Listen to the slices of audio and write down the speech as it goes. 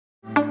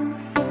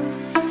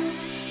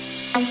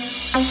Hello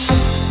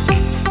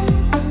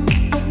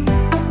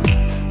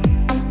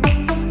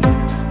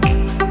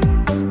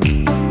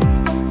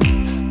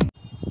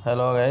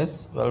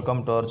guys,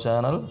 welcome to our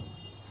channel.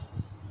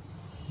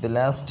 The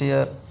last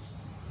year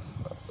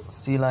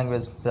C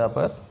language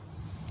paper,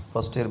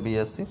 first year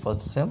b.sc,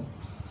 first sem.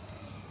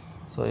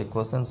 So ఈ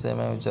questions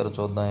ఏమేమి ఇచ్చారో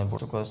చూద్దాం.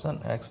 ఇప్పుడు question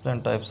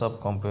explain types of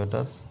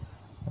computers,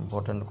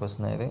 important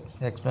question ఇది.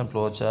 Explain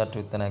flow chart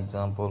with an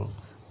example.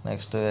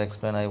 Next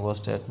explain IO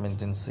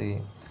statement in C.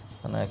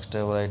 Next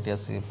right A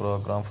C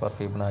program for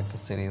Fibonacci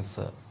series.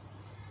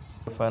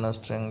 Define a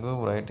string,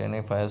 write any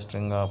 5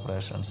 string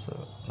operations.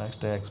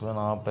 Next explain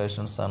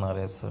operations on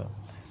arrays.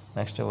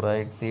 Next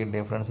write the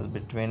differences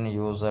between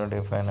user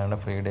defined and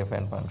free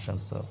defined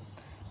functions.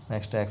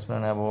 Next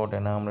explain about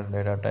enumerated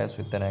data types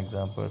with an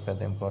example.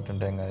 Very important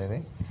thing.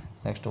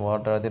 Next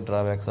what are the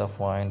drawbacks of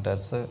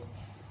pointers?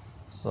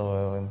 So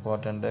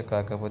important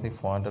కాకపోతే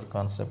pointer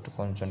concept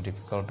కొంచెం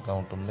difficult గా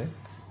ఉంటుంది.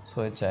 So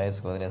ఈ choice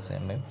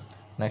వదిలేసేయండి.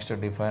 Next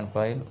define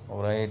file,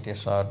 right A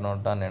short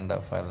note on end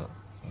of file.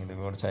 ఇది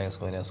కూడా choice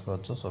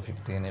వదిలేసుకోవచ్చు. So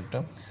 5th unit.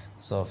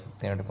 So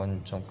 5th unit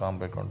కొంచెం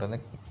complex ఉంటుంది.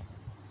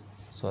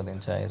 సో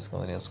దీన్ని choice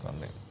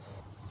వదిలేసుకోండి.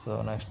 So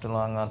next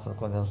long answer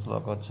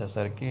క్వశ్చన్స్లోకి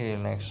వచ్చేసరికి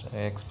next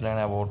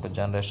explain about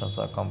generations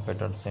of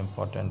computers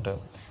important.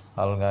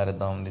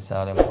 Algorithm the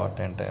చాలా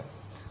important.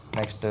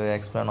 Next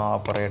explain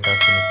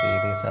operators in C,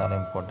 ఇది చాలా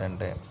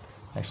important.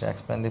 Next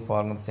explain the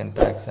following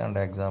syntax and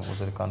examples.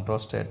 ఇది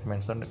control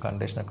statements and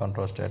conditional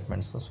control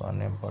statements. So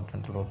అన్నీ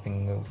important.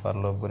 Looping, for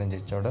loop గురించి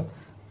ఇచ్చాడు.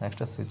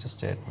 Next switch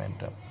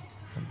statement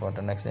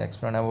important. Next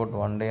explain about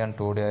 1D and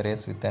 2D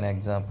arrays with an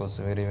examples.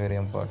 Very very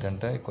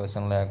important. ఈ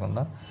question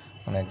లేకుండా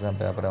మన exam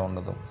పేపరే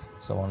ఉండదు.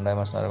 So 1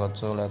 dimension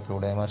అడగచ్చు, లేదా 2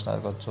 dimension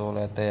అడగచ్చు,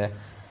 లేకపోతే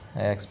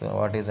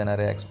వాట్ ఈజ్ అన్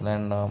అరే,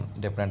 explain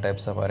different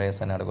types of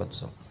arrays అని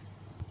అడగచ్చు.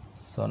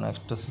 So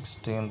next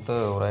 16th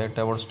write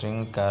about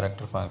string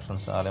character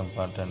functions, చాలా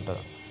important.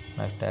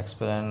 Next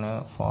explain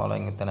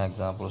following with an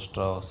example.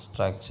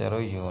 Structure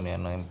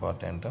union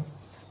important.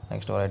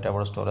 Next write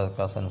about storage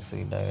class and C,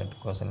 direct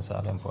question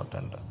చాలా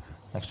important.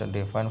 Next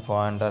define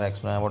pointer,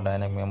 explain about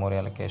dynamic memory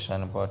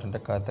allocation important.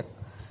 కాకపోతే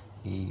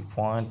ఈ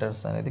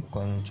pointers అనేది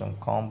కొంచెం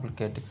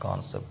complicated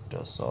concept.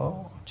 So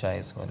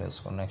choice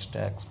వేసుకోండి. Next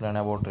explain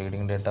about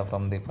reading data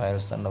from the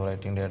files and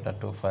writing data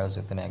to files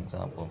with in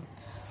example.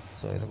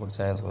 So ఇది కూడా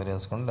choice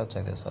వేసుకోండి, లేదా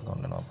చదివేసి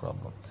చదవండి, no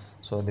problem.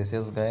 So this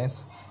is guys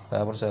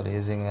paper చాలా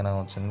ఈజీగానే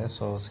వచ్చింది.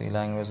 సో సి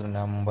లాంగ్వేజ్లో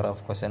నెంబర్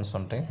ఆఫ్ క్వశ్చన్స్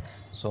ఉంటాయి.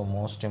 సో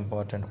మోస్ట్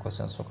ఇంపార్టెంట్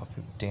క్వశ్చన్స్ ఒక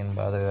 15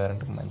 బాగా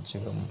చదివారంటే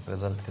మంచిగా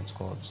రిజల్ట్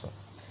తెచ్చుకోవచ్చు.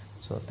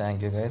 So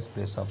thank you guys,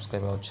 please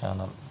subscribe our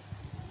channel.